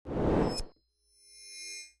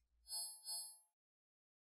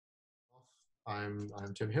I'm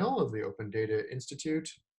Tim Hill of the Open Data Institute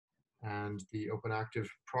and the OpenActive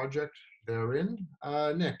project therein.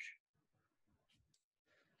 Nick.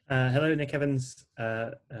 Hello, Nick Evans,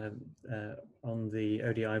 on the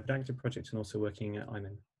ODI OpenActive project and also working at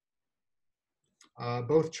IMIN.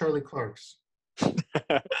 Both Charlie Clarks.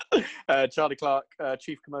 Charlie Clark,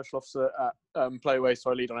 Chief Commercial Officer at Playways,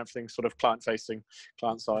 so I lead on everything sort of client-facing,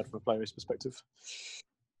 client-side from a Playways perspective.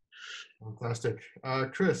 Fantastic.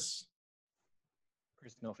 Chris.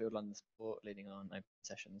 Chris Norfield, London Sport, leading on open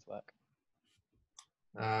sessions work.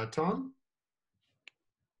 Tom.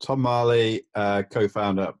 Tom Marley,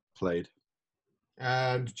 co-founder at Played.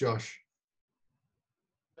 And Josh.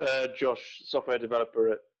 Josh, software developer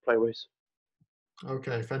at Playways.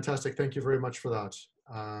 Okay, fantastic. Thank you very much for that.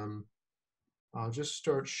 I'll just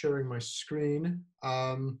start sharing my screen.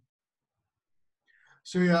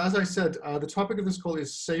 So yeah, as I said, the topic of this call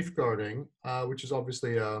is safeguarding, which is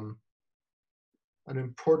obviously an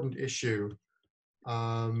important issue.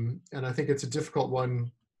 And I think it's a difficult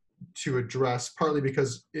one to address, partly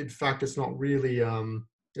because in fact, it's not really,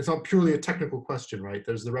 it's not purely a technical question, right?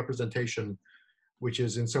 There's the representation, which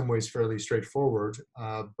is in some ways fairly straightforward,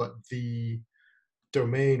 but the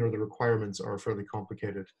domain or the requirements are fairly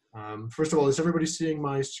complicated. First of all, is everybody seeing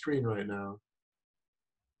my screen right now?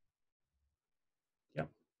 Yeah.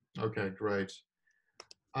 Okay, great.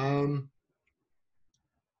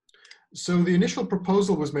 So the initial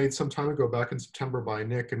proposal was made some time ago, back in September, by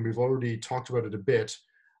Nick, and we've already talked about it a bit.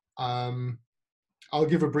 I'll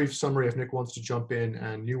give a brief summary. If Nick wants to jump in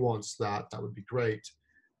and nuance that, that would be great.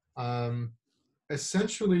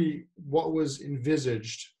 Essentially, what was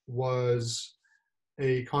envisaged was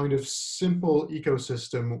a kind of simple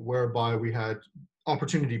ecosystem whereby we had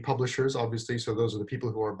opportunity publishers, obviously, so those are the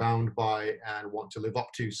people who are bound by and want to live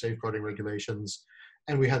up to safeguarding regulations,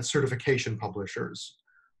 and we had certification publishers,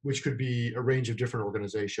 which could be a range of different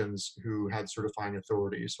organizations who had certifying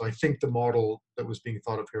authorities. So I think the model that was being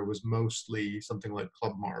thought of here was mostly something like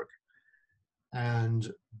ClubMark.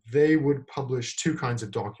 And they would publish two kinds of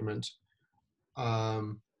document,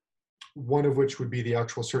 one of which would be the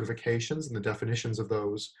actual certifications and the definitions of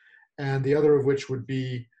those, and the other of which would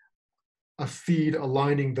be a feed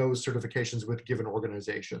aligning those certifications with given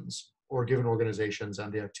organizations, or given organizations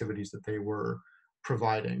and the activities that they were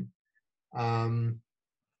providing.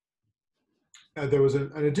 There was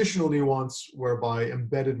an additional nuance whereby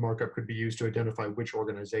embedded markup could be used to identify which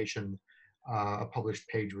organization a published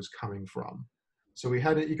page was coming from. So we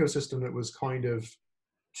had an ecosystem that was kind of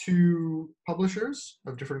two publishers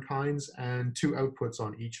of different kinds and two outputs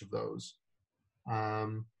on each of those.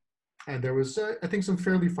 And there was, I think, some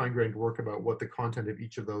fairly fine-grained work about what the content of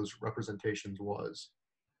each of those representations was.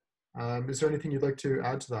 Is there anything you'd like to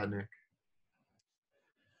add to that, Nick?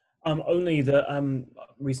 Only the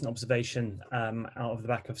recent observation out of the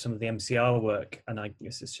back of some of the MCR work, and I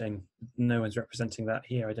guess it's a shame no one's representing that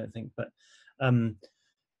here, I don't think, but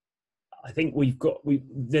I think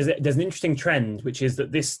there's an interesting trend, which is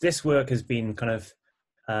that this work has been kind of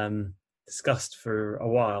discussed for a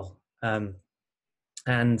while,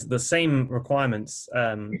 and the same requirements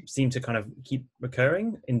seem to kind of keep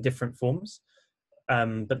recurring in different forms,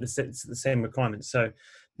 but it's the same requirements. So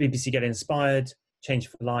BBC Get Inspired, Change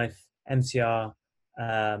for Life, MCR,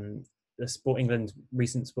 the Sport England,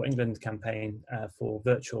 recent Sport England campaign for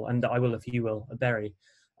virtual, and I Will If You Will, a Berry,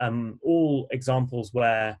 all examples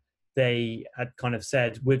where they had kind of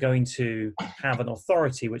said, we're going to have an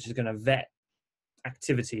authority which is going to vet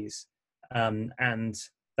activities, and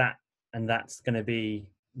that's going to be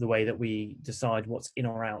the way that we decide what's in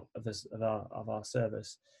or out of our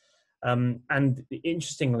service. And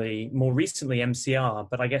interestingly, more recently MCR,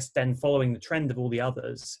 but I guess then following the trend of all the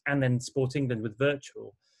others, and then Sport England with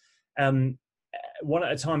virtual, one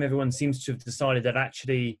at a time, everyone seems to have decided that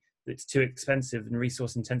actually it's too expensive and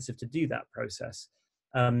resource intensive to do that process.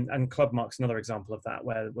 And ClubMark's another example of that,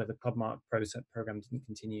 where the ClubMark program didn't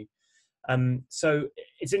continue. So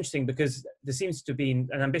it's interesting because there seems to be an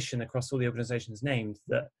ambition across all the organizations named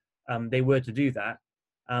that they were to do that.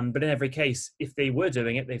 But in every case, if they were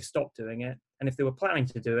doing it, they've stopped doing it. And if they were planning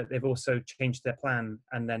to do it, they've also changed their plan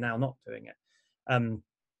and they're now not doing it.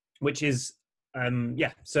 Which is,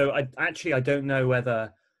 yeah, so I don't know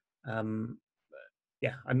whether,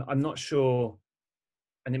 yeah, I'm not sure.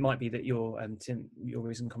 And it might be that your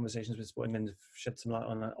recent conversations with Sport England have shed some light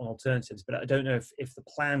on alternatives, but I don't know if the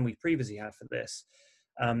plan we previously had for this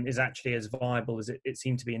is actually as viable as it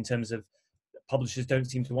seemed to be, in terms of publishers don't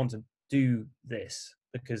seem to want to do this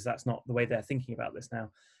because that's not the way they're thinking about this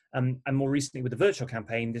now. And more recently with the virtual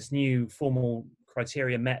campaign, this new formal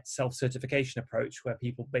criteria met self-certification approach where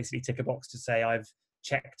people basically tick a box to say, I've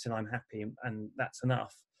checked and I'm happy and that's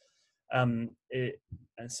enough. And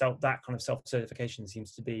so that kind of self-certification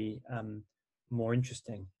seems to be more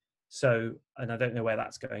interesting. So, and I don't know where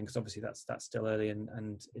that's going, because obviously that's still early,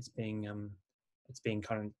 and it's being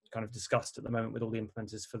kind of discussed at the moment with all the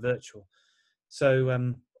implementers for virtual.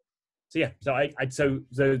 So yeah, so I think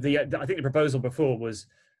the proposal before was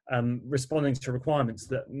responding to requirements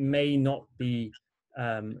that may not be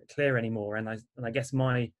clear anymore, and I guess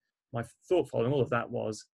my thought following all of that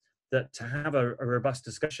was that to have a robust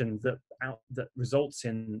discussion that results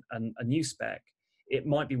in a new spec, it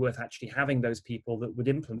might be worth actually having those people that would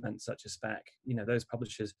implement such a spec, those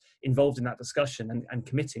publishers, involved in that discussion and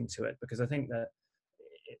committing to it, because I think that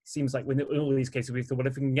it seems like in all these cases we thought, well,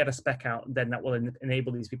 if we can get a spec out, then that will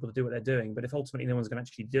enable these people to do what they're doing. But if ultimately no one's going to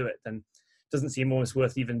actually do it, then it doesn't seem almost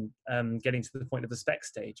worth even getting to the point of the spec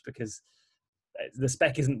stage, because the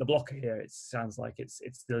spec isn't the blocker here. It sounds like it's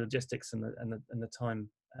the logistics and the time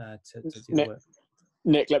to do the work.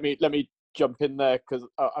 Nick, let me jump in there, because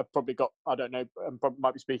I've probably got, I don't know, probably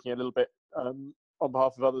might be speaking a little bit on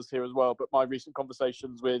behalf of others here as well, but my recent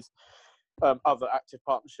conversations with other active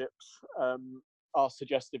partnerships are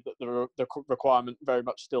suggestive that the requirement very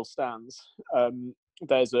much still stands.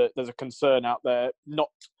 There's a concern out there, not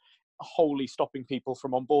wholly stopping people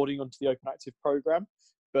from onboarding onto the OpenActive program,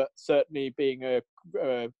 but certainly being a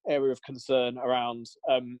area of concern around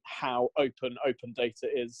how open data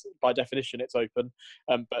is. By definition, it's open,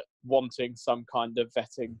 but wanting some kind of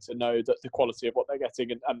vetting to know that the quality of what they're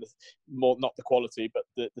getting and more, not the quality, but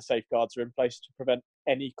the safeguards are in place to prevent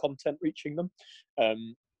any content reaching them.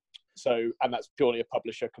 And that's purely a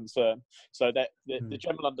publisher concern. So that the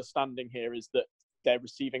general understanding here is that they're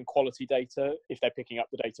receiving quality data if they're picking up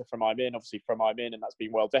the data from IMIN, obviously from IMIN, and that's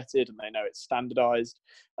been well vetted and they know it's standardized,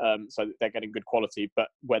 so that they're getting good quality. But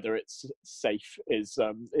whether it's safe is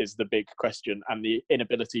the big question, and the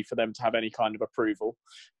inability for them to have any kind of approval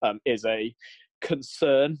is a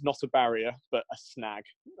concern, not a barrier, but a snag,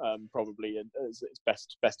 probably, as it's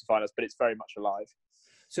best defined as. But it's very much alive.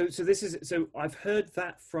 So I've heard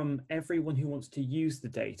that from everyone who wants to use the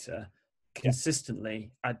data consistently.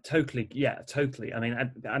 Totally. I mean,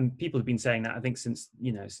 and people have been saying that, I think, since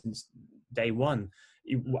day one.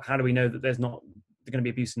 How do we know that there's not going to be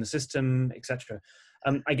abuse in the system, etc.?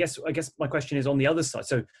 I guess my question is on the other side.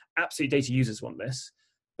 So absolute data users want this,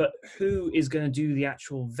 but who is going to do the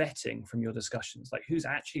actual vetting from your discussions? Like, who's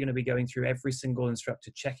actually going to be going through every single instructor,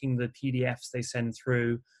 checking the PDFs they send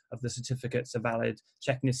through of the certificates are valid,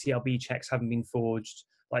 checking the CLB checks haven't been forged?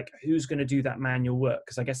 Like, who's going to do that manual work?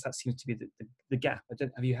 Because I guess that seems to be the gap.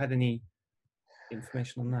 Have you had any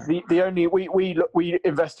information on that? The only we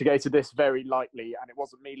investigated this very lightly, and it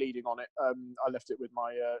wasn't me leading on it. I left it with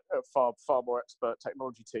my far more expert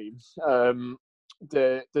technology team.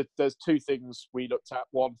 There's two things we looked at.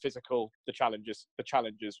 One, physical. The challenges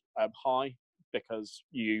high, because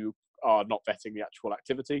you are not vetting the actual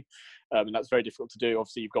activity, and that's very difficult to do.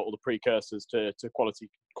 Obviously, you've got all the precursors to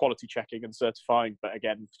quality checking and certifying, but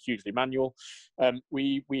again, hugely manual.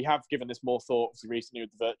 We have given this more thought recently with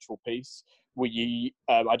the virtual piece.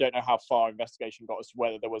 I don't know how far investigation got as to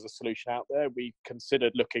whether there was a solution out there. We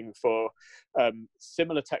considered looking for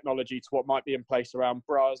similar technology to what might be in place around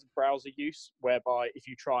browser use, whereby if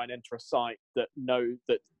you try and enter a site that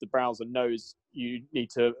the browser knows you need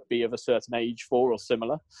to be of a certain age for or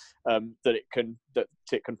similar, that it can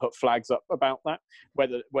put flags up about that.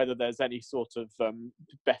 Whether there's any sort of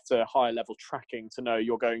better higher level tracking to know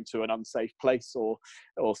you're going to an unsafe place or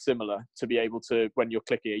similar, to be able to, when you're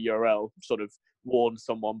clicking a URL, sort of warn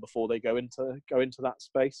someone before they go into that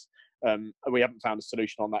space. We haven't found a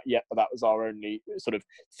solution on that yet, but that was our only sort of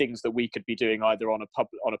things that we could be doing, either on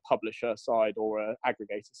a publisher side or a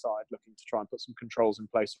aggregator side, looking to try and put some controls in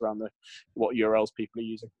place around what URLs people are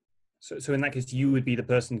using. So in that case, you would be the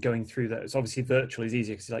person going through that. It's obviously virtual is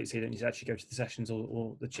easier, because, like you say, you don't need to actually go to the sessions,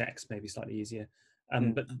 or the checks maybe slightly easier.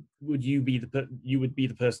 But would you be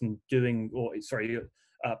the person doing, or sorry,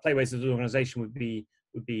 Playways as an organisation would be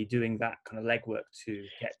doing that kind of legwork to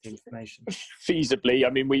get the information? Feasibly, I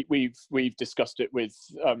mean, we've discussed it with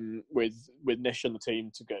Nish and the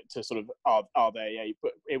team to sort of are they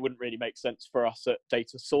but it wouldn't really make sense for us at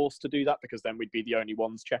data source to do that, because then we'd be the only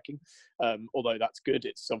ones checking. Although that's good,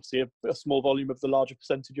 it's obviously a small volume of the larger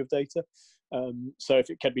percentage of data. So if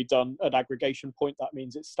it can be done at aggregation point, that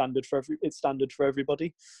means it's standard for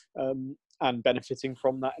everybody, and benefiting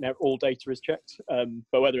from that, and all data is checked.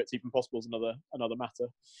 But whether it's even possible is another matter.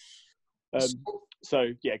 So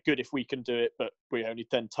yeah, good if we can do it, but we only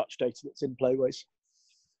then touch data that's in Playways.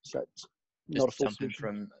 So not a full jumping solution.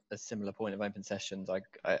 from a similar point of open sessions, I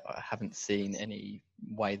haven't seen any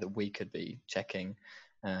way that we could be checking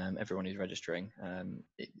everyone who's registering.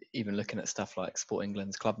 Even looking at stuff like Sport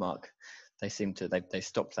England's Club Mark, they seem to they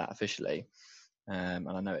stopped that officially, and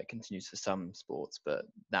I know it continues for some sports, but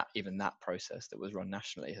even that process that was run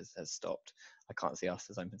nationally has stopped. I can't see us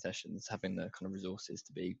as open sessions having the kind of resources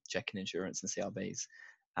to be checking insurance and CRBs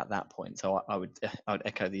at that point. So I would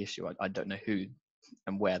echo the issue. I don't know who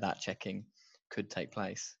and where that checking could take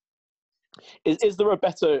place. Is there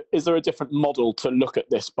a different model to look at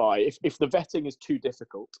this by? If the vetting is too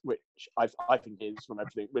difficult, which I think is, from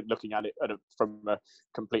everything we're looking at it from a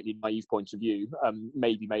completely naive point of view,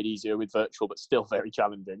 maybe made easier with virtual, but still very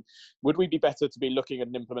challenging, would we be better to be looking at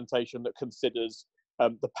an implementation that considers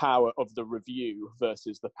the power of the review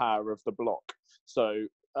versus the power of the block? So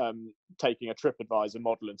taking a TripAdvisor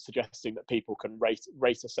model and suggesting that people can rate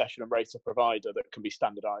a session and rate a provider that can be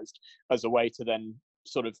standardized as a way to then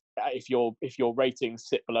sort of, if your ratings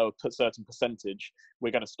sit below a certain percentage,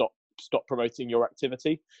 we're going to stop promoting your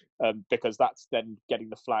activity, because that's then getting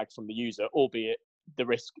the flag from the user, albeit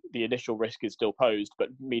the initial risk is still posed, but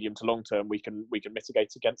medium to long term we can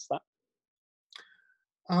mitigate against that.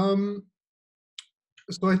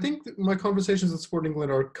 So I think that my conversations with Sport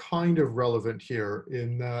England are kind of relevant here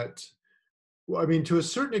in that, I mean, to a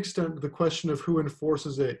certain extent, the question of who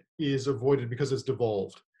enforces it is avoided because it's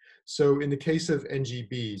devolved. So in the case of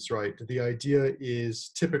NGBs, right, the idea is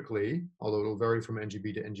typically, although it'll vary from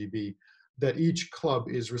NGB to NGB, that each club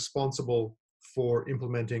is responsible for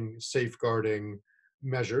implementing safeguarding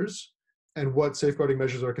measures, and what safeguarding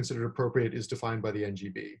measures are considered appropriate is defined by the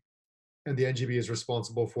NGB. And the NGB is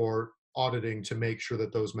responsible for auditing to make sure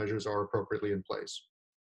that those measures are appropriately in place.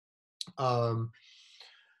 And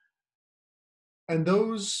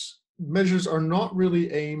those measures are not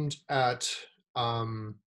really aimed at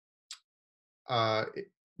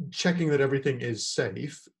checking that everything is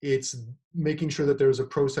safe. It's making sure that there's a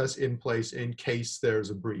process in place in case there's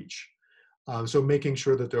a breach. So making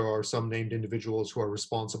sure that there are some named individuals who are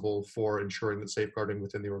responsible for ensuring that safeguarding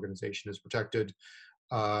within the organization is protected.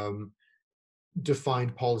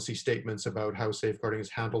 Defined policy statements about how safeguarding is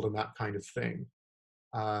handled and that kind of thing.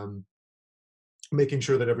 Making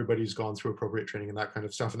sure that everybody's gone through appropriate training and that kind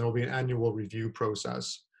of stuff. And there will be an annual review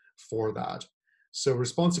process for that. So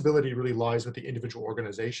responsibility really lies with the individual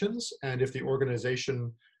organizations. And if the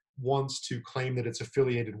organization wants to claim that it's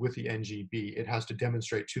affiliated with the NGB, it has to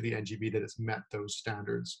demonstrate to the NGB that it's met those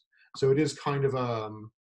standards. So it is kind of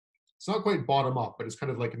it's not quite bottom up, but it's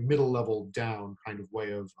kind of like a middle level down kind of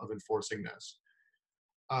way of enforcing this.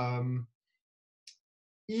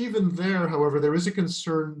 Even there, however, there is a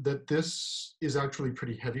concern that this is actually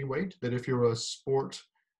pretty heavyweight, that if you're a sport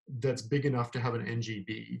that's big enough to have an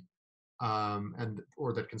NGB,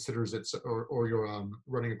 or that considers it, or you're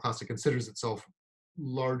running a class that considers itself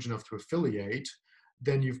large enough to affiliate,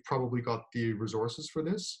 then you've probably got the resources for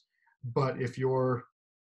this. But if you're,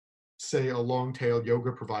 say, a long-tailed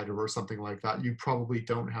yoga provider or something like that, you probably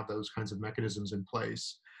don't have those kinds of mechanisms in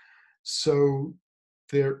place. So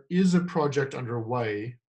there is a project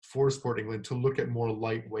underway for Sport England to look at more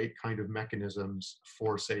lightweight kind of mechanisms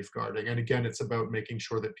for safeguarding. And again, it's about making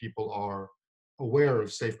sure that people are aware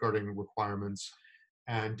of safeguarding requirements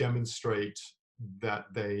and demonstrate that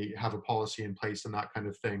they have a policy in place and that kind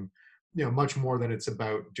of thing. You know, much more than it's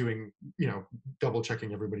about doing, you know, double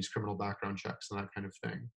checking everybody's criminal background checks and that kind of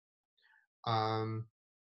thing.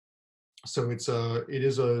 So it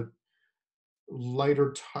is a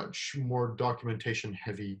lighter touch, more documentation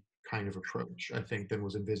heavy kind of approach, I think, than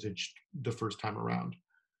was envisaged the first time around.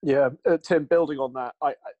 Yeah, Tim, building on that,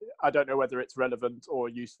 I don't know whether it's relevant or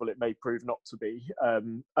useful. It may prove not to be.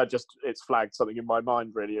 It's flagged something in my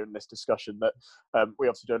mind really in this discussion that we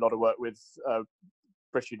obviously do a lot of work with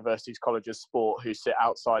British University's College of Sport, who sit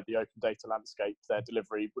outside the open data landscape. Their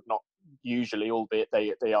delivery would not usually, albeit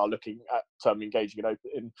they are looking at engaging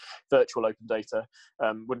in virtual open data,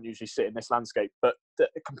 wouldn't usually sit in this landscape. But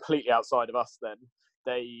completely outside of us then,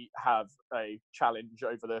 they have a challenge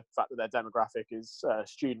over the fact that their demographic is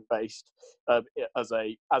student-based. As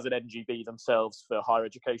an NGB themselves for higher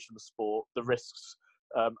education sport, the risks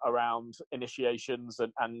around initiations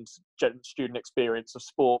and student experience of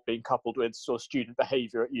sport being coupled with sort of student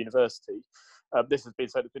behaviour at university. This has been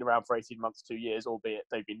so it's been around for 18 months, 2 years, albeit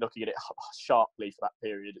they've been looking at it sharply for that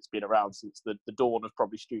period. It's been around since the dawn of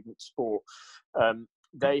probably student sport.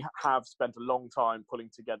 They have spent a long time pulling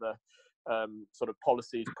together sort of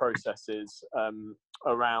policies, processes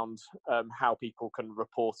around how people can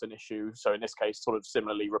report an issue. So in this case, sort of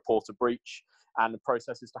similarly, report a breach, and the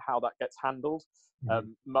processes to how that gets handled.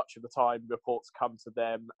 Much of the time, reports come to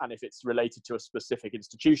them, and if it's related to a specific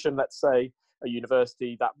institution, let's say a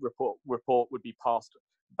university, that report would be passed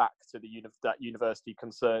back to that university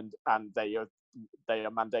concerned, and they are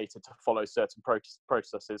mandated to follow certain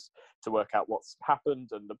processes to work out what's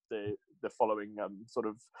happened and the following sort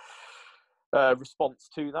of response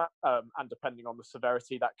to that, and depending on the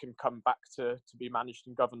severity, that can come back to be managed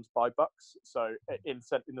and governed by bucks. So in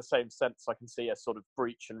the same sense, I can see a sort of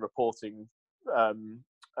breach and reporting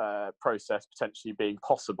process potentially being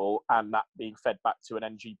possible, and that being fed back to an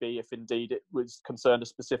NGB if indeed it was concerned a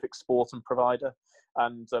specific sport and provider,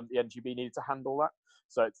 and the NGB needed to handle that.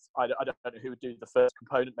 So I don't know who would do the first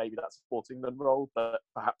component. Maybe that's a Sporting England role, but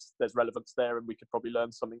perhaps there's relevance there, and we could probably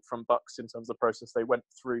learn something from bucks in terms of the process they went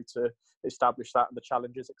through to establish that and the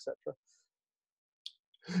challenges, etc.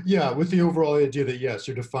 Yeah, with the overall idea that, yes,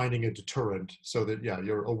 you're defining a deterrent so that, yeah,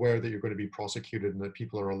 you're aware that you're going to be prosecuted and that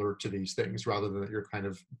people are alert to these things, rather than that you're kind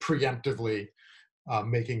of preemptively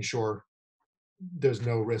making sure there's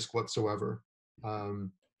no risk whatsoever.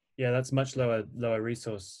 Yeah, that's much lower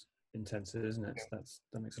resource intensive, isn't it? So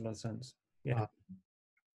that makes a lot of sense. Yeah.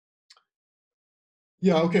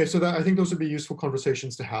 Yeah, okay, so I think those would be useful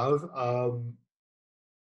conversations to have.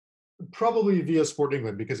 Probably via Sport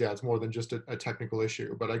England, because yeah, it's more than just a technical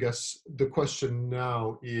issue. But I guess the question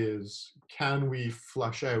now is, can we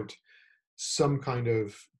flesh out some kind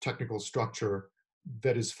of technical structure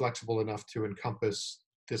that is flexible enough to encompass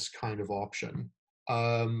this kind of option?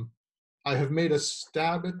 I have made a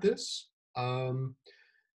stab at this.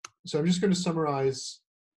 So I'm just going to summarize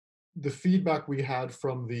the feedback we had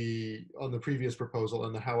from on the previous proposal,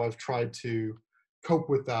 and how I've tried to cope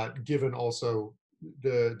with that, given also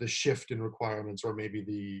the shift in requirements, or maybe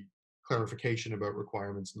the clarification about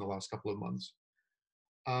requirements in the last couple of months.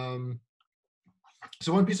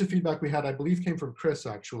 So one piece of feedback we had, I believe came from Chris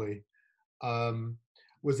actually,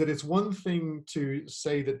 was that it's one thing to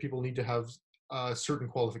say that people need to have certain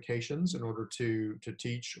qualifications in order to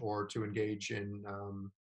teach or to engage in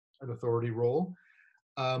an authority role.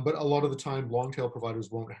 But a lot of the time, long tail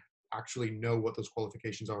providers won't actually know what those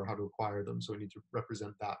qualifications are or how to acquire them. So we need to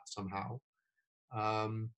represent that somehow.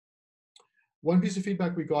 One piece of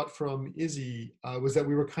feedback we got from Izzy was that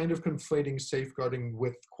we were kind of conflating safeguarding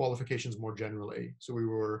with qualifications more generally. So we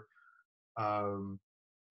were,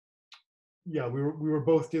 we were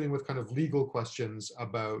both dealing with kind of legal questions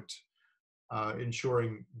about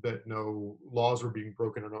ensuring that no laws were being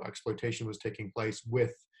broken or no exploitation was taking place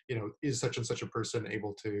with, is such and such a person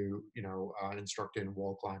able to, instruct in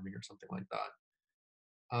wall climbing or something like that.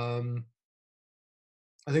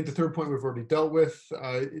 I think the third point we've already dealt with.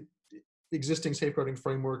 Existing safeguarding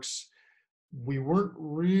frameworks, we weren't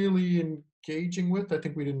really engaging with. I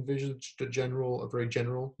think we'd envisaged a very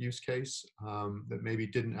general use case that maybe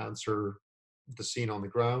didn't answer the scene on the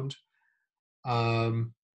ground.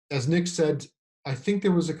 As Nick said, I think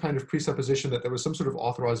there was a kind of presupposition that there was some sort of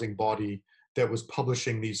authorizing body that was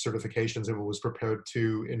publishing these certifications and was prepared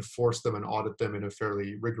to enforce them and audit them in a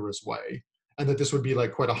fairly rigorous way, and that this would be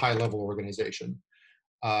like quite a high-level organization.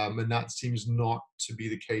 And that seems not to be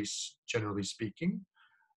the case, generally speaking.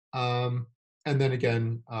 And then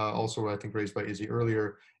again, also I think raised by Izzy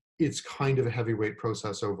earlier, it's kind of a heavyweight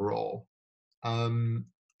process overall.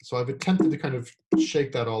 So I've attempted to kind of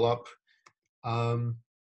shake that all up.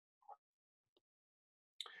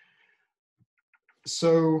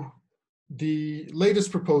 So the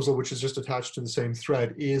latest proposal, which is just attached to the same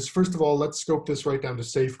thread, is, first of all, let's scope this right down to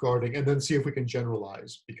safeguarding and then see if we can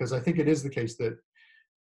generalize, because I think it is the case that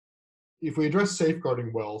if we address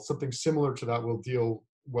safeguarding well, something similar to that will deal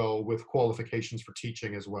well with qualifications for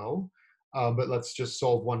teaching as well. But let's just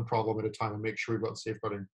solve one problem at a time and make sure we've got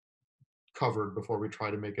safeguarding covered before we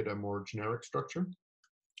try to make it a more generic structure.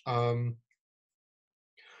 I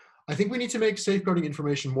think we need to make safeguarding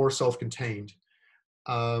information more self-contained,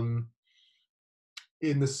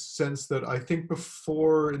 in the sense that I think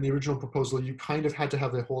before, in the original proposal, you kind of had to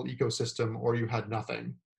have the whole ecosystem or you had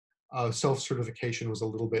nothing. Self-certification was a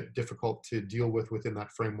little bit difficult to deal with within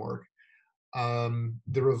that framework. The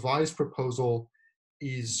revised proposal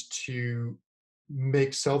is to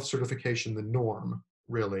make self-certification the norm,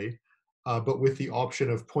 really, but with the option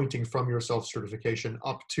of pointing from your self-certification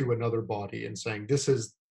up to another body and saying, this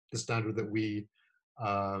is the standard that we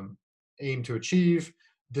aim to achieve.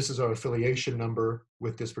 This is our affiliation number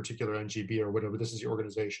with this particular NGB or whatever. This is the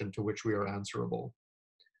organization to which we are answerable.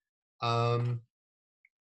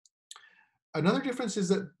 Another difference is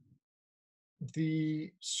that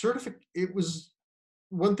it was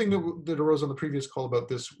one thing that arose on the previous call about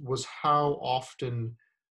this was how often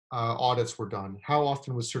audits were done. How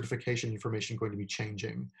often was certification information going to be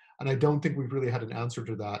changing? And I don't think we've really had an answer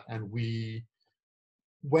to that. And we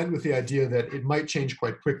went with the idea that it might change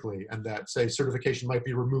quite quickly, and that, say, certification might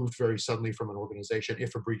be removed very suddenly from an organization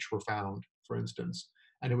if a breach were found, for instance.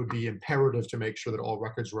 And it would be imperative to make sure that all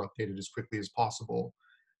records were updated as quickly as possible,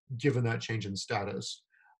 given that change in status.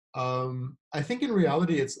 I think in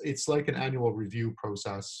reality, it's like an annual review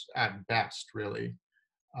process at best, really,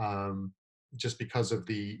 just because of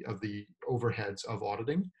the overheads of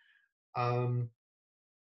auditing.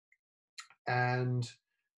 And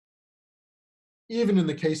even in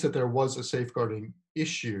the case that there was a safeguarding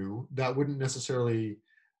issue, that wouldn't necessarily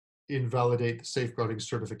invalidate the safeguarding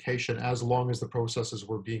certification as long as the processes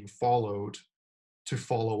were being followed to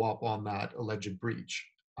follow up on that alleged breach.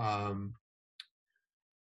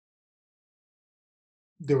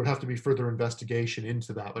 There would have to be further investigation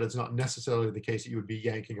into that, but it's not necessarily the case that you would be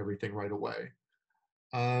yanking everything right away.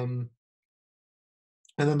 And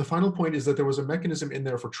then the final point is that there was a mechanism in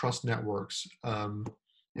there for trust networks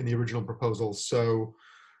in the original proposal. So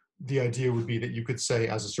the idea would be that you could say,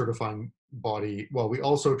 as a certifying body, well, we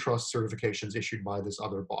also trust certifications issued by this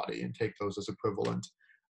other body and take those as equivalent.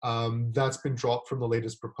 That's been dropped from the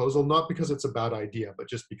latest proposal, not because it's a bad idea, but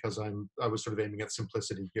just because I was sort of aiming at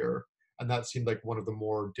simplicity here. And that seemed like one of the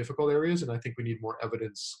more difficult areas. And I think we need more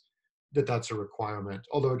evidence that that's a requirement.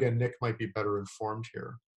 Although again, Nick might be better informed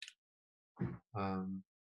here.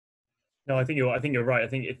 No, I think you're right. I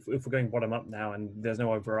think if we're going bottom up now, and there's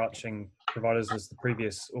no overarching providers as the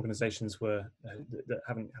previous organisations were that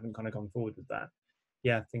haven't kind of gone forward with that.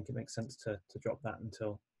 Yeah, I think it makes sense to drop that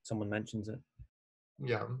until someone mentions it.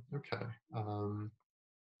 Yeah. Okay.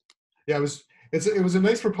 Yeah, it was a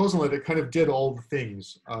nice proposal, and it kind of did all the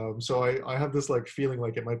things. So I have this like feeling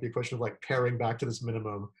like it might be a question of like paring back to this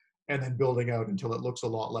minimum and then building out until it looks a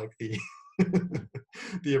lot like the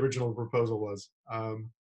the original proposal was.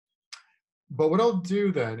 But what I'll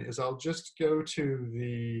do then is I'll just go to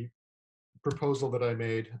the proposal that I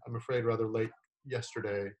made, I'm afraid rather late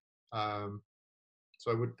yesterday. So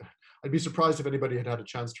I'd be surprised if anybody had had a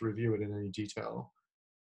chance to review it in any detail.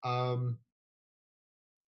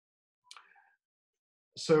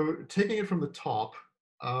 So taking it from the top,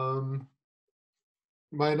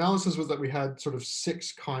 my analysis was that we had sort of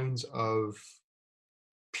 6 kinds of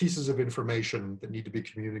pieces of information that need to be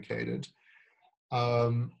communicated.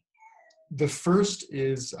 The first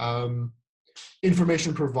is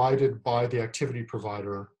information provided by the activity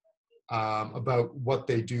provider about what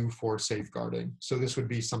they do for safeguarding. So this would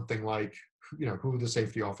be something like, who the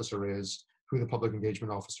safety officer is, who the public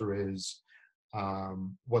engagement officer is,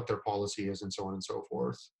 what their policy is, and so on and so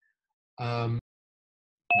forth. I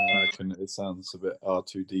reckon it sounds a bit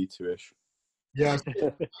R2D2-ish. Yeah,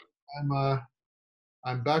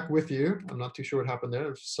 I'm back with you. I'm not too sure what happened there.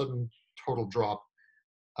 There's a sudden total drop.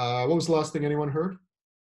 What was the last thing anyone heard?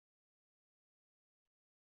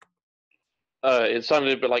 It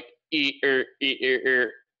sounded a bit like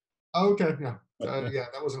Oh, okay, yeah. Yeah,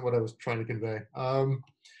 that wasn't what I was trying to convey.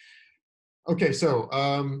 Okay, so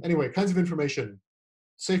anyway, kinds of information.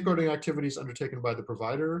 Safeguarding activities undertaken by the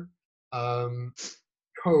provider.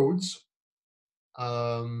 Codes.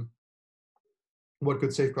 What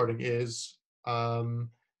good safeguarding is.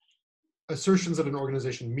 Assertions that an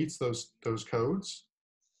organization meets those codes.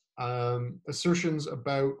 Assertions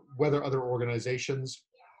about whether other organizations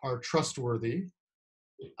are trustworthy.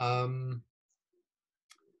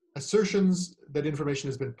 Assertions that information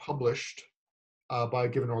has been published by a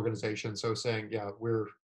given organization. So saying, yeah, we're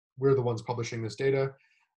the ones publishing this data.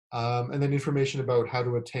 And then information about how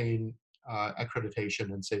to attain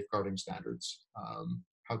accreditation and safeguarding standards.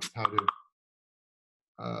 How to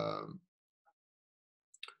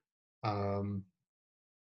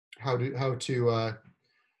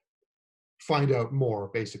find out more,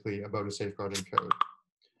 basically, about a safeguarding code.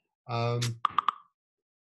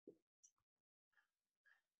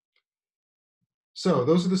 So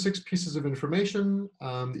those are the 6 pieces of information.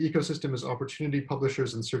 The ecosystem is opportunity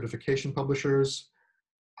publishers and certification publishers.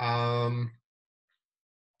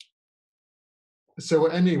 So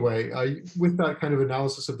anyway, with that kind of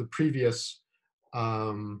analysis of the previous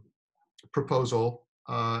proposal,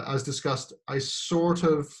 as discussed, I sort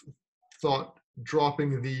of thought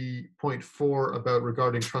dropping the point 4 about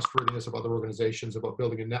regarding trustworthiness of other organizations, about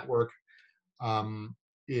building a network,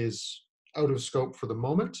 is out of scope for the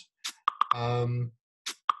moment.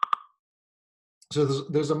 So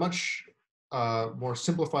there's a much more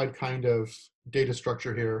simplified kind of data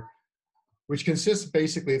structure here, which consists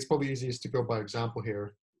basically, it's probably easiest to go by example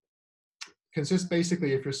here. consists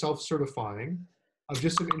basically, if you're self-certifying, of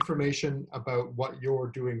just some information about what you're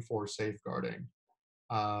doing for safeguarding.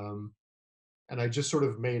 And I just sort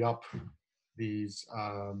of made up these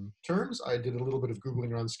terms. I did a little bit of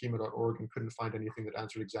Googling around schema.org and couldn't find anything that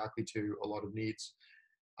answered exactly to a lot of needs.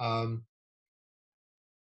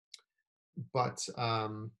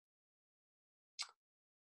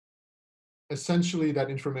 Essentially, that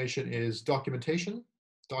information is documentation,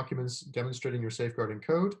 documents demonstrating your safeguarding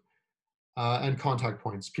code, and contact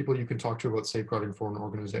points, people you can talk to about safeguarding for an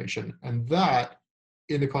organization. And that,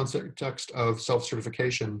 in the context of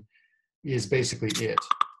self-certification, is basically it.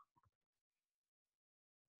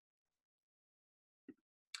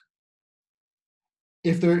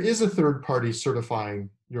 If there is a third party certifying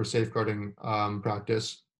your safeguarding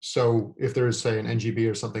practice, so if there is, say, an NGB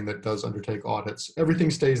or something that does undertake audits, everything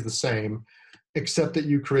stays the same, except that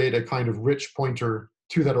you create a kind of rich pointer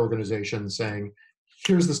to that organization saying,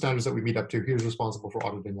 here's the standards that we meet up to, here's responsible for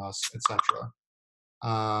auditing us, etc.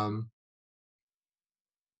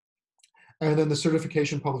 And then the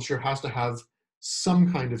certification publisher has to have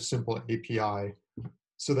some kind of simple API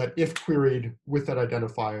so that if queried with that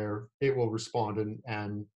identifier, it will respond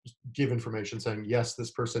and give information saying, yes, this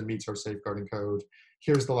person meets our safeguarding code.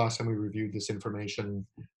 Here's the last time we reviewed this information.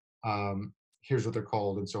 Here's what they're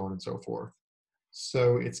called, and so on and so forth.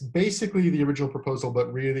 So it's basically the original proposal,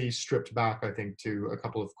 but really stripped back, I think, to a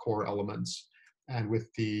couple of core elements, and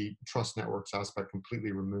with the trust networks aspect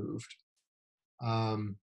completely removed.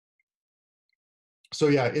 So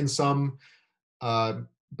yeah, in sum,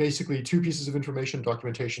 basically 2 pieces of information,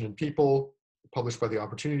 documentation and people, published by the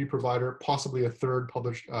opportunity provider, possibly a third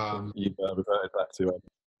published. You reverted back to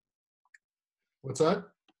What's that? I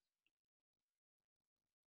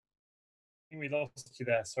think we lost you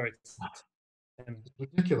there, sorry. It's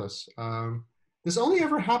ridiculous. This only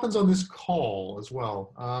ever happens on this call as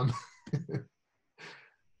well.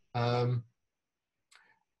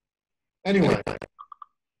 Anyway.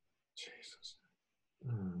 Jesus.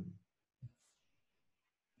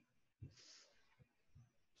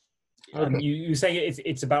 Okay. You say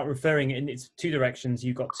it's about referring in it's 2 directions.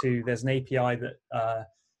 You've got to, there's an API that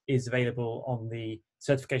is available on the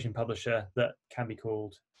certification publisher that can be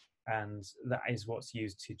called, and that is what's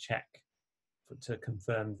used to check, to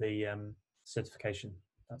confirm the certification.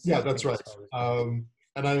 That's right.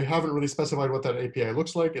 And I haven't really specified what that API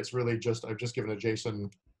looks like. It's really just, I've just given a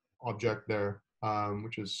JSON object there,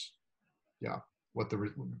 which is, yeah, what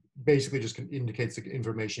basically just indicates the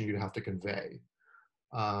information you'd have to convey.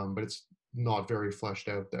 But it's not very fleshed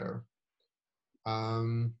out there.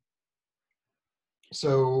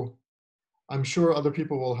 So I'm sure other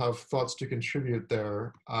people will have thoughts to contribute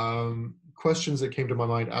there. Questions that came to my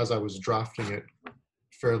mind as I was drafting it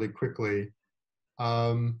fairly quickly.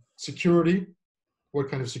 Security, what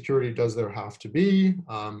kind of security does there have to be,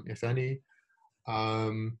 if any?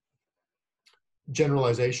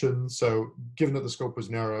 Generalization, so given that the scope was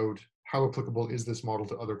narrowed, how applicable is this model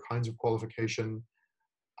to other kinds of qualification?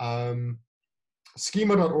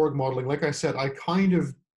 Schema.org modeling, like I said, I kind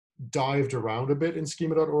of dived around a bit in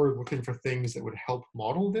schema.org looking for things that would help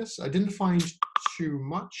model this. I didn't find too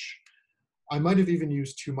much. I might have even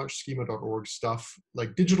used too much schema.org stuff.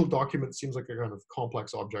 Like digital document seems like a kind of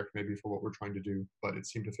complex object maybe for what we're trying to do, but it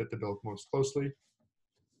seemed to fit the bill most closely.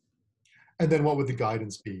 And then what would the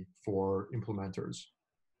guidance be for implementers?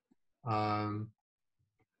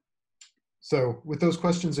 So with those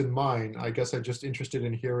questions in mind, I guess I'm just interested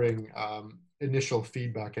in hearing initial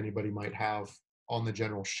feedback anybody might have on the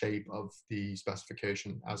general shape of the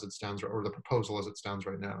specification as it stands, or the proposal as it stands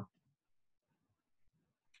right now.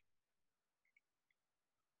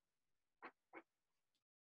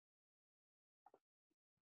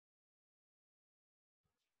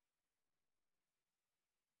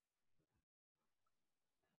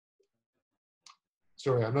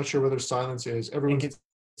 Sorry, I'm not sure whether silence is everyone's.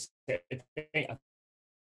 I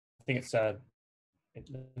think it's it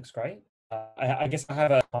looks great. I guess I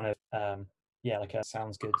have a kind of yeah, like a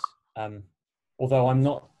sounds good. Although I'm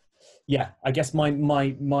not. Yeah, I guess my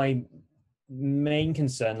main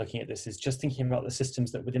concern looking at this is just thinking about the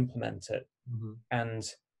systems that would implement it, and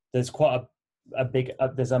there's quite a big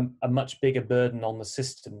there's a much bigger burden on the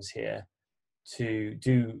systems here to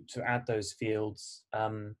add those fields.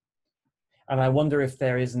 And I wonder if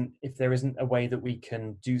there isn't a way that we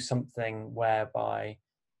can do something whereby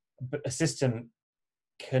a system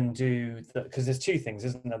can do that, because there's 2 things,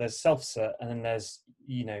 isn't there? There's self-cert and then there's,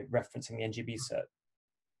 you know, referencing the NGB cert.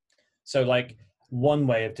 So like one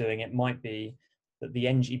way of doing it might be that the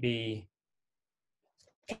NGB,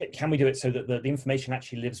 can we do it so that the information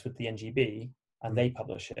actually lives with the NGB and they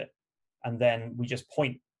publish it, and then we just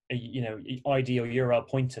point ID or URL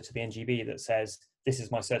pointer to the NGB that says this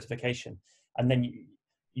is my certification, and then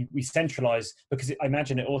we centralize, because I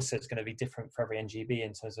imagine it also is going to be different for every NGB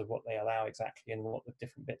in terms of what they allow exactly and what the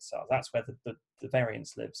different bits are. That's where the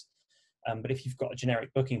variance lives. But if you've got a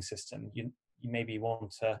generic booking system, you maybe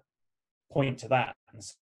want to point to that and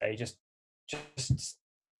say just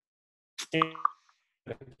stick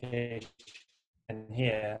in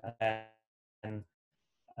here, and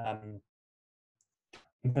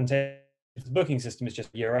the booking system is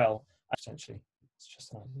just URL. Essentially, it's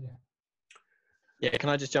just an idea. Yeah, can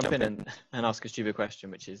I just jump in and ask a stupid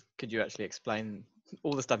question, which is, could you actually explain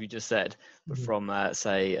all the stuff you just said, but from,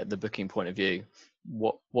 say, the booking point of view,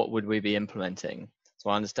 what would we be implementing?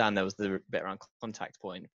 So I understand there was the bit around contact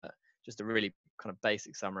point, but just a really kind of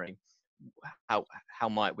basic summary. How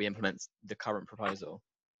might we implement the current proposal?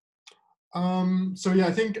 So yeah,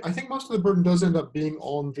 I think most of the burden does end up being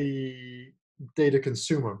on the data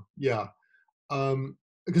consumer. Yeah,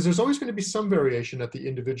 because there's always going to be some variation at the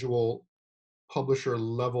individual publisher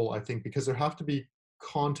level, I think, because there have to be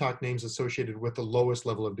contact names associated with the lowest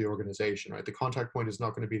level of the organization, right? The contact point is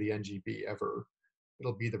not going to be the NGB ever.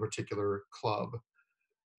 It'll be the particular club.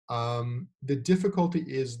 The difficulty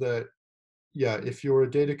is that, yeah, if you're a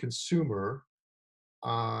data consumer,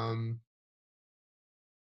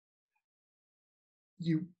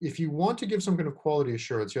 if you want to give some kind of quality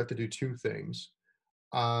assurance, you have to do two things.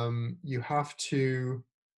 You have to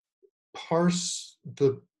parse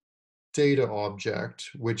the data object,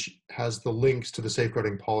 which has the links to the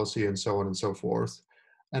safeguarding policy and so on and so forth.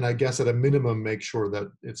 And I guess at a minimum, make sure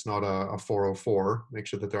that it's not a 404, make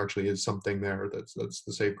sure that there actually is something there that's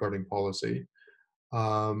the safeguarding policy.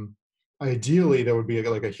 Ideally, there would be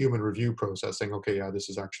like a human review process saying, okay, yeah, this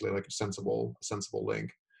is actually like a sensible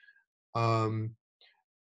link. And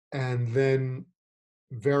then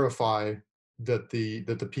verify that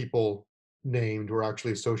the people named were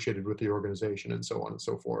actually associated with the organization and so on and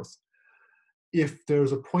so forth. If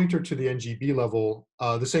there's a pointer to the NGB level,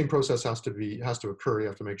 the same process has to occur. You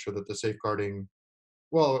have to make sure that the safeguarding,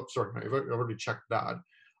 well, sorry, I've already checked that.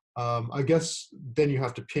 I guess then you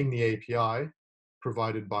have to ping the API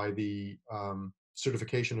provided by the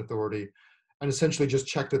certification authority and essentially just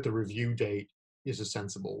check that the review date is a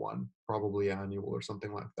sensible one, probably annual or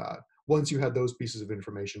something like that. Once you had those pieces of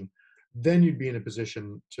information, then you'd be in a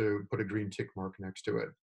position to put a green tick mark next to it.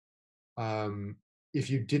 If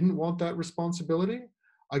you didn't want that responsibility,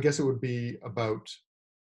 I guess it would be about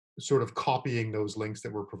sort of copying those links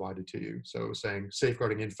that were provided to you. So saying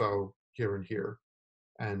safeguarding info here and here,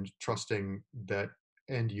 and trusting that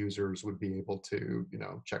end users would be able to,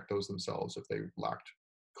 check those themselves if they lacked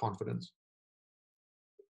confidence.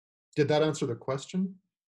 Did that answer the question?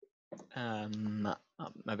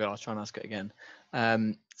 Maybe I'll try and ask it again.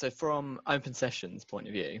 So from Open Sessions' point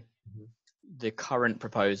of view, the current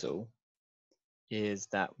proposal is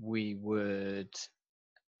that we would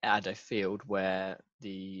add a field where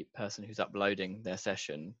the person who's uploading their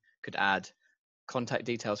session could add contact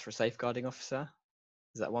details for a safeguarding officer.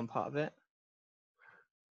 Is that one part of it?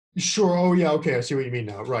 Sure. Oh, yeah. Okay. I see what you mean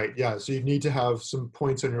now. Right. Yeah. So you need to have some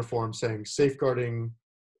points on your form saying safeguarding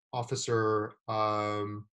officer,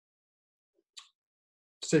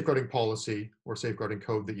 safeguarding policy, or safeguarding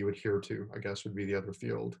code that you adhere to, I guess would be the other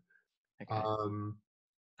field. Okay.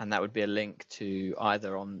 And that would be a link to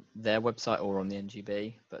either on their website or on the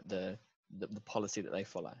NGB, but the policy that they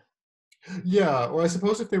follow. Yeah, or I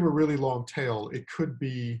suppose if they were really long tail, it could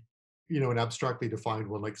be, an abstractly defined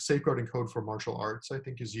one, like the safeguarding code for martial arts, I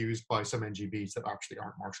think is used by some NGBs that actually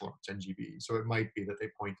aren't martial arts NGBs. So it might be that they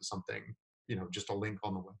point to something, just a link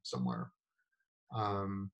on the web somewhere.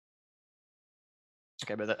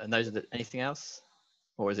 Okay, but and those are anything else?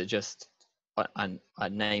 Or is it just a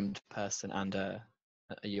named person and a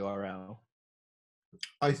URL?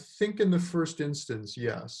 I think in the first instance,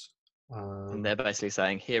 yes. And they're basically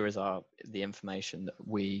saying, here is the information that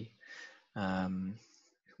we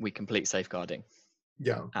complete safeguarding.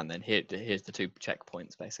 Yeah. And then here's the two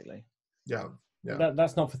checkpoints, basically. Yeah. Yeah.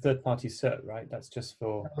 That's not for third-party cert, right? That's just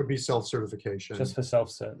for... That would be self-certification. Just for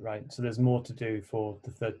self-cert, right? So there's more to do for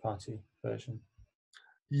the third-party version.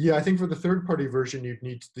 Yeah, I think for the third-party version, you'd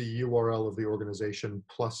need the URL of the organization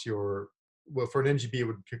plus for an NGB, it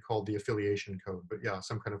would be called the affiliation code, but yeah,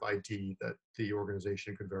 some kind of ID that the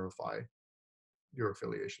organization could verify your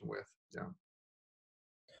affiliation with. Yeah.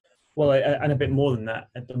 Well, and a bit more than that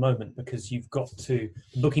at the moment, because the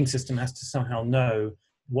booking system has to somehow know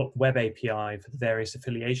what web API for the various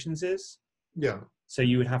affiliations is. Yeah. So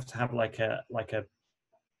you would have to have I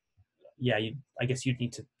guess you'd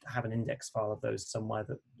need to have an index file of those somewhere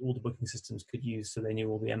that all the booking systems could use, so they knew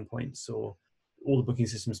all the endpoints or all the booking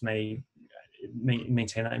systems may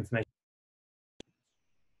maintain that information.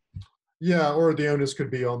 Yeah, or the onus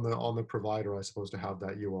could be on the provider, I suppose, to have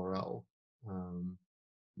that URL.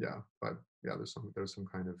 Yeah, but yeah, there's some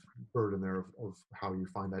kind of burden there of how you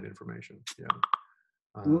find that information. Yeah.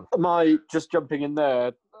 My just jumping in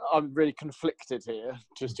there, I'm really conflicted here,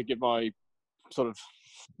 just to give my sort of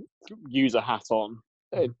user hat on,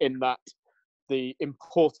 in that the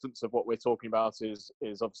importance of what we're talking about is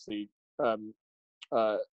obviously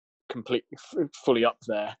completely fully up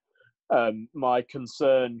there. My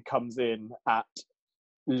concern comes in at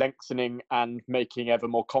lengthening and making ever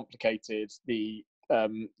more complicated the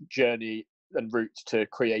journey and route to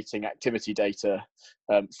creating activity data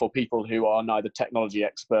for people who are neither technology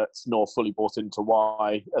experts nor fully bought into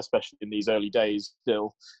why, especially in these early days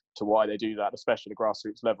still, to why they do that, especially at a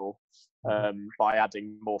grassroots level, by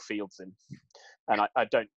adding more fields in. And I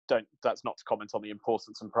don't, that's not to comment on the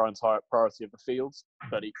importance and priority of the fields,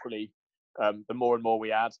 but equally, the more and more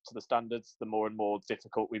we add to the standards, the more and more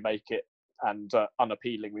difficult we make it and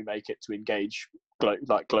unappealing we make it to engage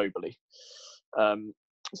globally.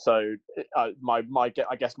 So I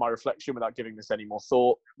guess my reflection, without giving this any more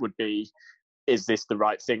thought, would be: is this the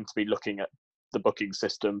right thing to be looking at the booking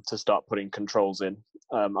system to start putting controls in?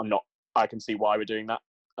 I can see why we're doing that,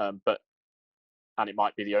 and it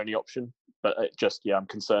might be the only option. But I'm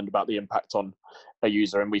concerned about the impact on a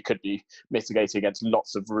user, and we could be mitigating against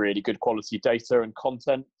lots of really good quality data and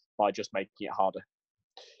content by just making it harder.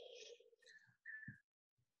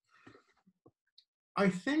 I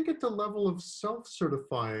think at the level of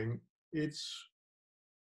self-certifying, it's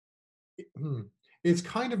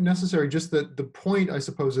kind of necessary. Just that the point, I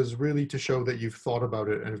suppose, is really to show that you've thought about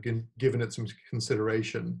it and have given it some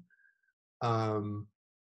consideration. So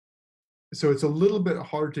it's a little bit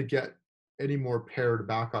hard to get any more pared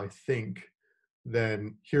back, I think,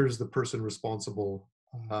 than here's the person responsible,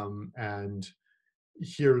 and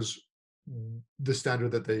here's the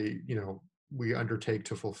standard that we undertake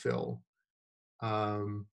to fulfill.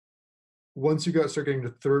 Once you start getting to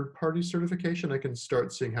third-party certification, I can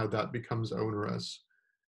start seeing how that becomes onerous.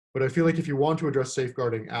 But I feel like if you want to address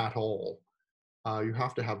safeguarding at all, you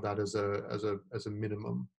have to have that as a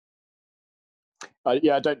minimum.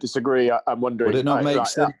 Yeah, I don't disagree. I'm wondering. Would it not make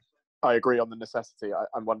sense? I agree on the necessity.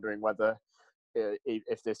 I'm wondering whether,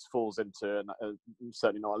 if this falls into, and I'm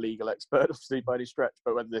certainly not a legal expert, obviously, by any stretch,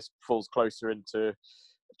 but whether this falls closer into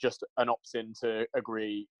just an opt-in to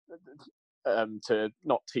agree to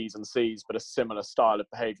not T's and C's, but a similar style of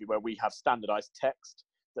behaviour where we have standardised text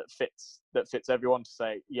that fits everyone, to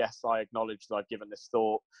say, yes, I acknowledge that I've given this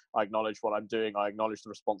thought, I acknowledge what I'm doing, I acknowledge the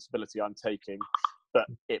responsibility I'm taking, but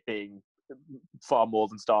it being far less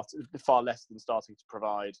than starting to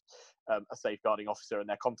provide a safeguarding officer and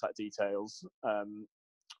their contact details,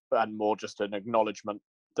 and more just an acknowledgement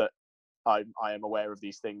that I am aware of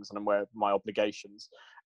these things and I'm aware of my obligations.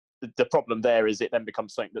 The problem there is it then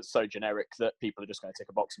becomes something that's so generic that people are just going to tick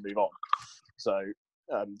a box and move on. So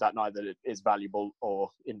that neither is valuable or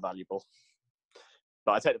invaluable.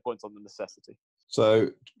 But I take the point on the necessity. So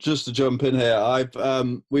just to jump in here,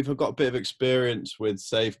 we've got a bit of experience with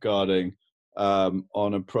safeguarding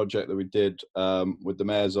on a project that we did with the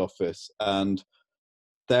Mayor's office, and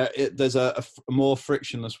there's a more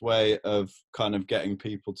frictionless way of kind of getting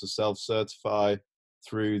people to self-certify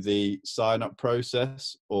through the sign-up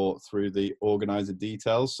process or through the organizer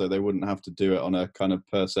details, so they wouldn't have to do it on a kind of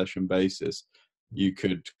per session basis. You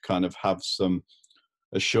could kind of have some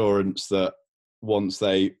assurance that once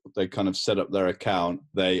they kind of set up their account,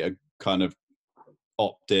 they are kind of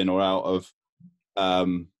opt in or out of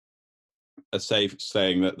a safe,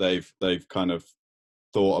 saying that they've kind of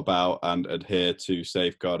thought about and adhere to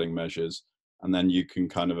safeguarding measures, and then you can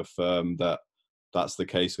kind of affirm that that's the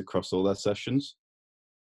case across all their sessions.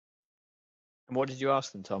 And what did you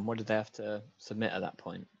ask them, Tom? What did they have to submit at that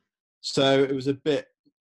point? So it was a bit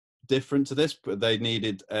different to this, but they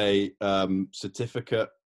needed a certificate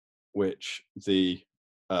which the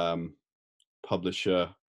publisher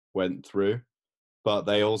went through, but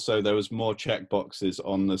there was more checkboxes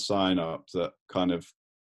on the sign up that kind of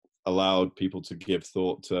allowed people to give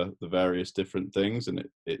thought to the various different things, and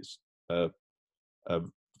it's a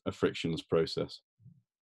frictionless process.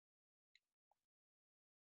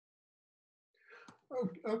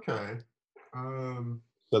 Okay.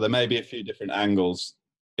 So there may be a few different angles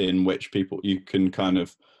in which you can kind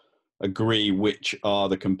of agree which are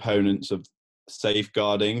the components of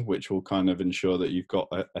safeguarding, which will kind of ensure that you've got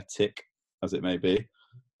a tick, as it may be.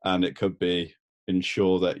 And it could be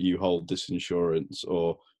ensure that you hold this insurance,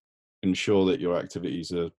 or ensure that your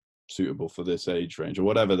activities are suitable for this age range, or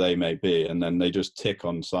whatever they may be. And then they just tick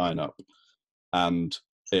on sign up. and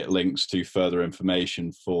it links to further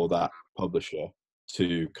information for that publisher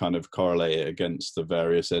to kind of correlate it against the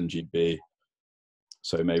various NGB.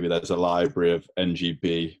 So maybe there's a library of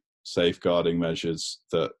NGB safeguarding measures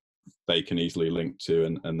that they can easily link to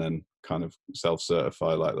and then kind of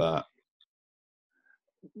self-certify like that.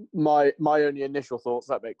 My only initial thoughts,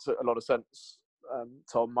 that makes a lot of sense,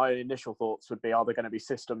 Tom. My initial thoughts would be, are there going to be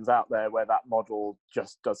systems out there where that model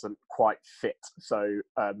just doesn't quite fit? So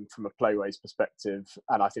from a Playways perspective,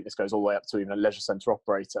 and I think this goes all the way up to even a leisure centre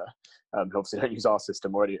operator, who obviously don't use our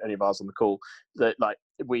system or any of ours on the call, that like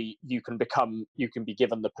you can be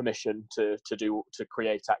given the permission to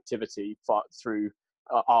create activity through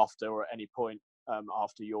after or at any point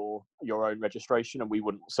after your own registration, and we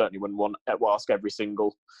certainly wouldn't want to ask every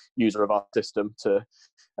single user of our system to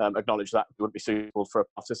acknowledge that. It wouldn't be suitable for a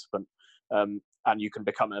participant. And you can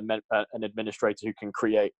become an administrator who can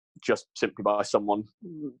create just simply by someone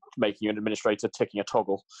making you an administrator, ticking a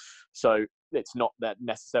toggle. So it's not that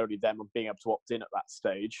necessarily them being able to opt in at that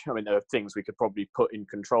stage. I mean, there are things we could probably put in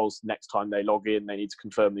controls next time they log in. They need to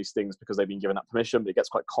confirm these things because they've been given that permission, but it gets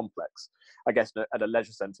quite complex. I guess at a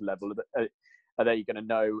leisure centre level, are they going to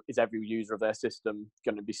know, is every user of their system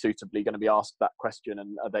going to be suitably going to be asked that question,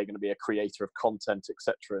 and are they going to be a creator of content,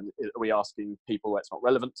 etc.? And are we asking people where it's not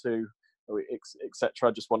relevant to, etc.?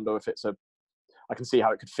 I just wonder if I can see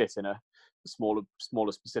how it could fit in a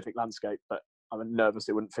smaller specific landscape, but I'm nervous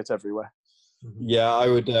it wouldn't fit everywhere. Yeah, I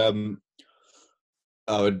would the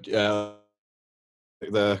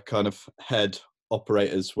kind of head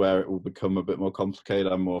operators where it will become a bit more complicated.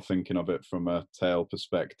 I'm more thinking of it from a tail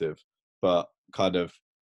perspective, but kind of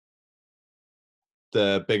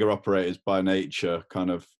the bigger operators by nature kind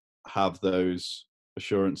of have those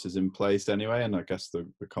assurances in place anyway, and I guess the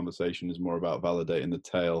conversation is more about validating the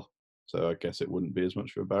tail, so I guess it wouldn't be as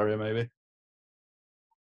much of a barrier maybe.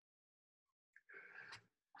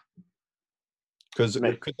 Because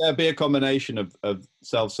could there be a combination of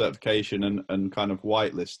self-certification and kind of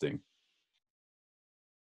whitelisting?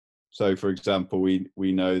 So for example, we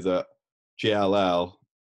know that GLL,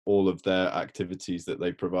 all of their activities that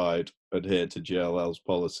they provide adhere to GLL's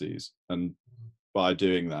policies, and by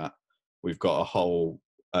doing that, we've got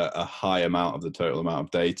a high amount of the total amount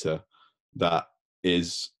of data that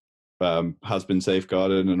has been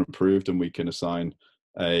safeguarded and approved, and we can assign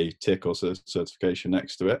a tick or certification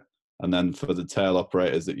next to it. And then for the tail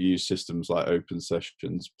operators that use systems like Open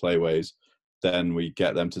Sessions, Playways, then we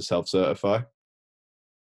get them to self-certify.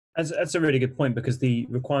 That's a really good point, because the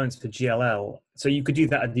requirements for GLL, so you could do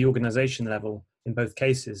that at the organization level in both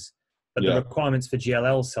cases, but the requirements for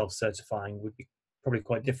GLL self-certifying would be probably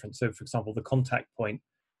quite different. So for example, the contact point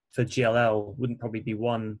for GLL wouldn't probably be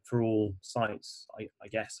one for all sites, I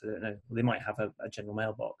guess. I don't know. They might have a general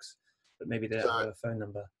mailbox, but maybe they don't have a phone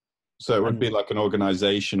number. So it would be like an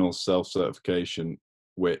organizational self-certification,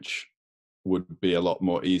 which would be a lot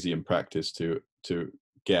more easy in practice to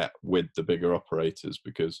get with the bigger operators,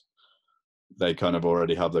 because they kind of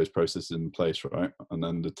already have those processes in place, right? And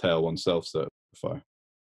then the tail one self-certify.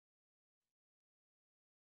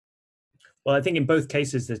 Well, I think in both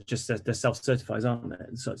cases, there's just the self-certifies, aren't there?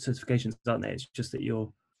 Certifications, aren't there? It's just that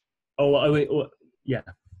you're. Yeah.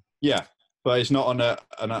 Yeah, but it's not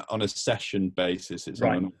on a session basis. It's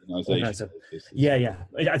on an organisation basis. Yeah.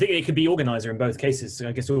 I think it could be organizer in both cases. So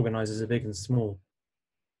I guess organizers are big and small.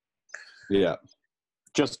 Yeah.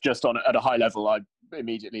 Just at a high level, I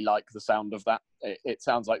immediately like the sound of that. It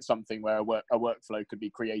sounds like something where a workflow could be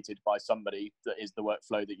created by somebody that is the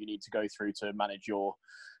workflow that you need to go through to manage your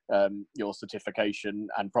certification,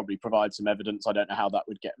 and probably provide some evidence. I don't know how that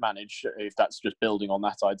would get managed, if that's just building on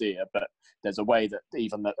that idea, but there's a way that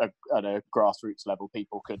even at a grassroots level,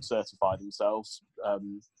 people could certify themselves,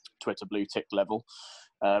 Twitter blue tick level,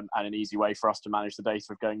 and an easy way for us to manage the data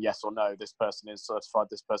of going yes or no, this person is certified,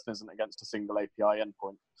 this person isn't, against a single API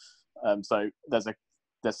endpoint. So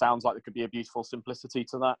there sounds like there could be a beautiful simplicity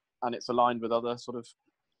to that, and it's aligned with other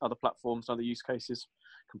platforms, other use cases,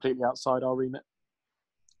 completely outside our remit.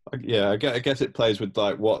 Yeah, I guess it plays with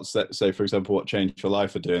like say for example what Change for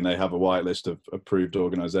Life are doing. They have a whitelist of approved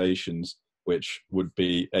organisations, which would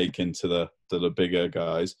be akin to the bigger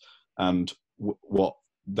guys, and what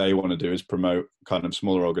they want to do is promote kind of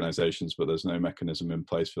smaller organisations, but there's no mechanism in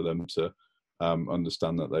place for them to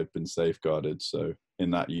understand that they've been safeguarded. So in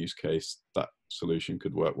that use case, that solution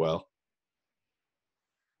could work well.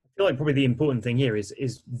 I feel like probably the important thing here is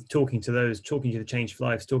talking to the Change for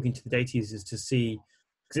Lives, talking to the data users to see,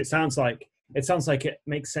 because it sounds like it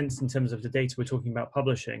makes sense in terms of the data we're talking about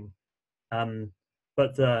publishing,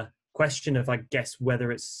 but the question of, I guess,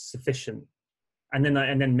 whether it's sufficient, and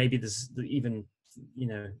then maybe there's even you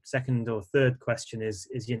know, second or third question is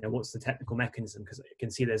you know, what's the technical mechanism? Because you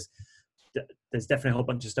can see there's definitely a whole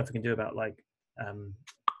bunch of stuff we can do about like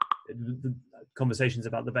the conversations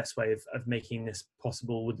about the best way of making this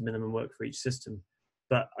possible with minimum work for each system.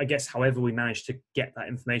 But I guess however we manage to get that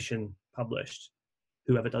information published,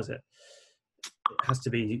 whoever does it,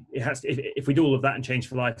 if we do all of that and Change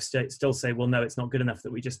for Life still say, well, no, it's not good enough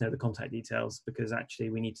that we just know the contact details, because actually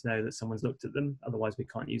we need to know that someone's looked at them, otherwise we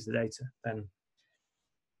can't use the data, then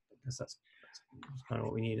I guess that's kind of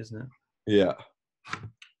what we need, isn't it? Yeah.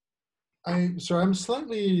 I'm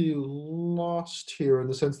slightly lost here in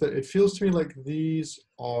the sense that it feels to me like these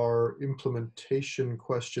are implementation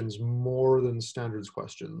questions more than standards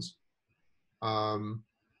questions.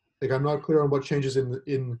 Like I'm not clear on what changes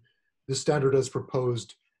in the standard as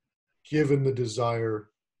proposed, given the desire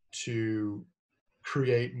to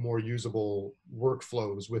create more usable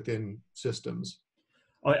workflows within systems.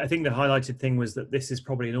 I think the highlighted thing was that this is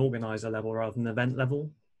probably an organizer level rather than event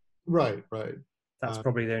level. Right. That's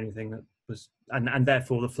probably the only thing that was, and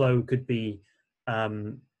therefore the flow could be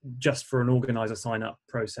just for an organizer sign up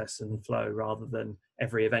process and flow rather than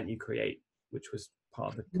every event you create, which was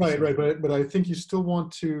part of the right. But I think you still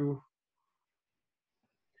want to.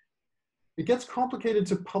 It gets complicated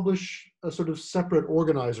to publish a sort of separate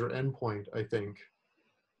organizer endpoint, I think,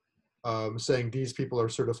 saying these people are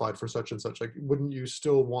certified for such and such. Like, wouldn't you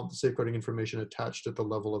still want the safeguarding information attached at the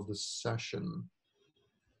level of the session?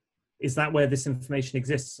 Is that where this information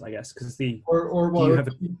exists, I guess? Because yeah,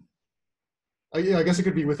 I guess it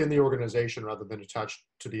could be within the organization rather than attached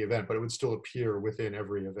to the event, but it would still appear within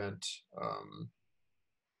every event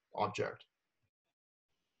object.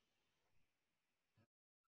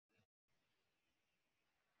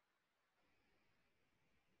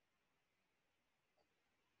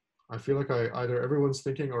 I feel like either everyone's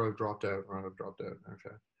thinking or I've dropped out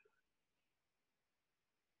Okay.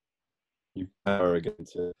 You are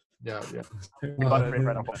against it. Yeah.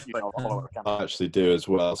 I actually do as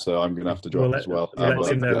well, so I'm going to have to drop as well. We'll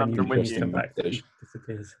let him know when you come back that he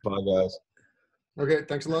disappears. Bye, guys. Okay,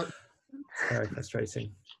 thanks a lot. Very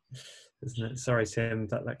frustrating, isn't it? Sorry, Tim,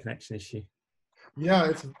 that connection issue. Yeah,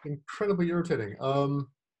 it's incredibly irritating. So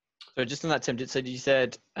just on that, Tim, so you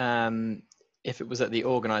said if it was at the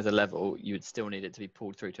organizer level, you would still need it to be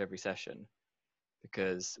pulled through to every session,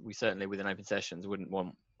 because we certainly within open sessions wouldn't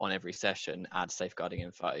want on every session add safeguarding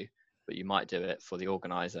info, but you might do it for the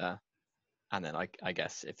organizer, and then I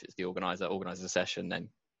guess if it's the organizer organizes a session, then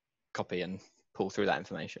copy and pull through that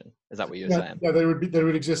information. Is that what you were saying? Yeah, they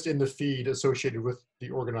would exist in the feed associated with the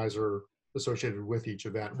organizer associated with each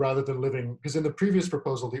event, rather than living, because in the previous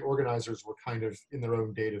proposal the organizers were kind of in their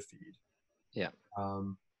own data feed. Yeah.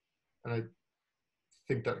 And I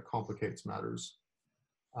think that complicates matters.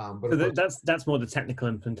 But so that's more the technical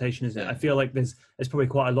implementation, isn't it? I feel like there's probably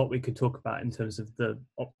quite a lot we could talk about in terms of the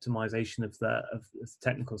optimization of the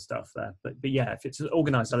technical stuff there. But yeah, if it's an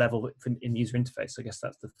organizer level in user interface, I guess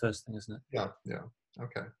that's the first thing, isn't it? Yeah.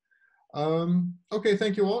 Okay. Okay,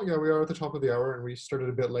 thank you all. Yeah, we are at the top of the hour and we started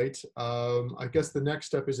a bit late. I guess the next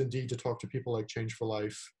step is indeed to talk to people like Change for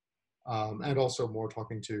Life, and also more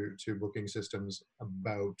talking to booking systems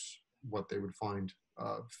about what they would find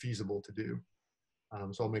feasible to do.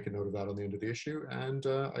 So I'll make a note of that on the end of the issue, and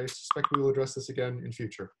I suspect we will address this again in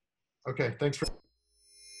future. Okay, thanks for